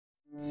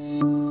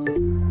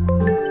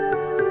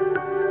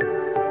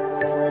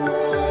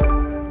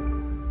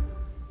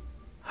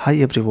Hi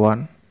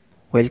everyone,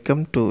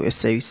 welcome to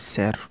SI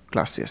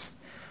classes.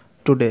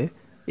 Today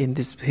in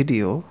this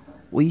video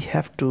we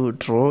have to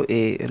draw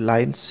a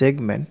line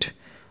segment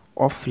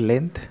of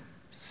length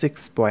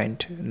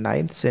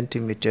 6.9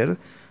 centimeter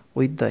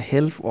with the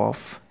help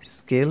of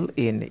scale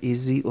in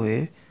easy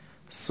way.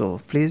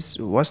 So please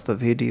watch the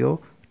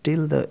video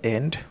till the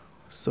end.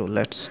 So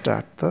let's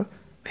start the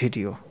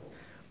video.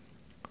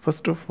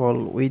 First of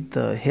all, with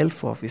the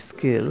help of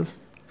scale,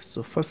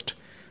 so first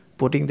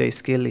putting the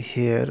scale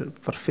here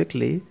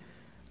perfectly,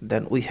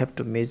 then we have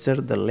to measure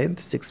the length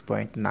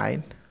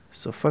 6.9.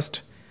 so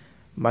first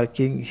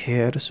marking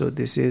here, so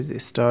this is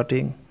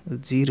starting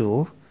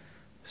 0,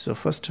 so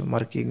first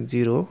marking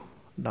 0,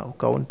 now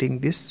counting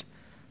this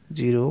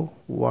 0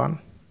 1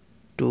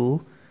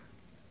 2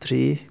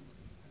 3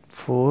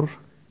 4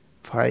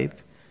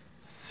 5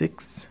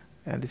 6,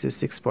 and this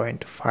is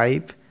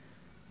 6.5,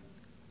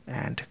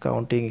 and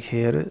counting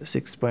here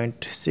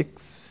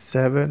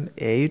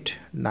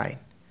 6.6789,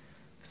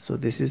 so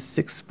this is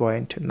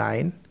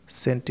 6.9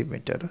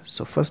 centimeter.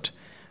 So first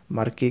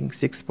marking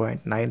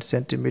 6.9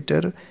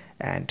 centimeter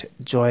and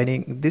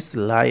joining this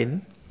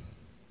line.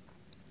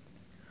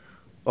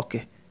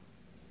 Okay,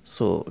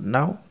 so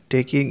now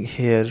taking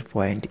here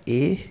point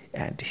A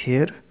and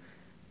here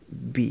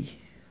B,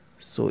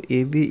 so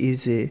AB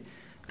is a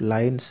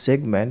line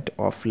segment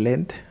of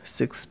length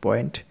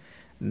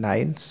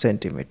 6.9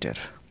 centimeter.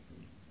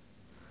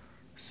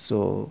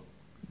 So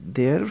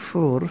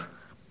therefore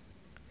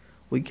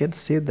we can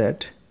say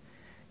that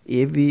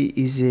AB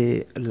is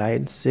a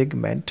line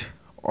segment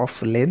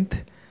of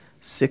length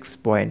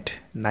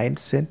 6.9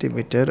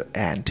 centimeter,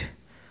 and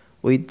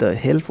with the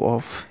help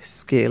of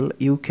scale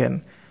you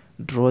can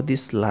draw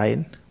this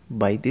line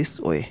by this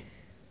way.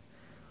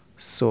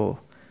 So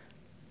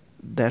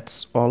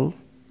that's all.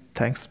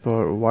 Thanks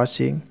for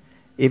watching.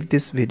 If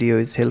this video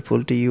is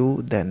helpful to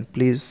you, then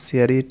please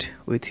share it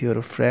with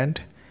your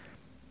friend.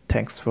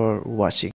 Thanks for watching.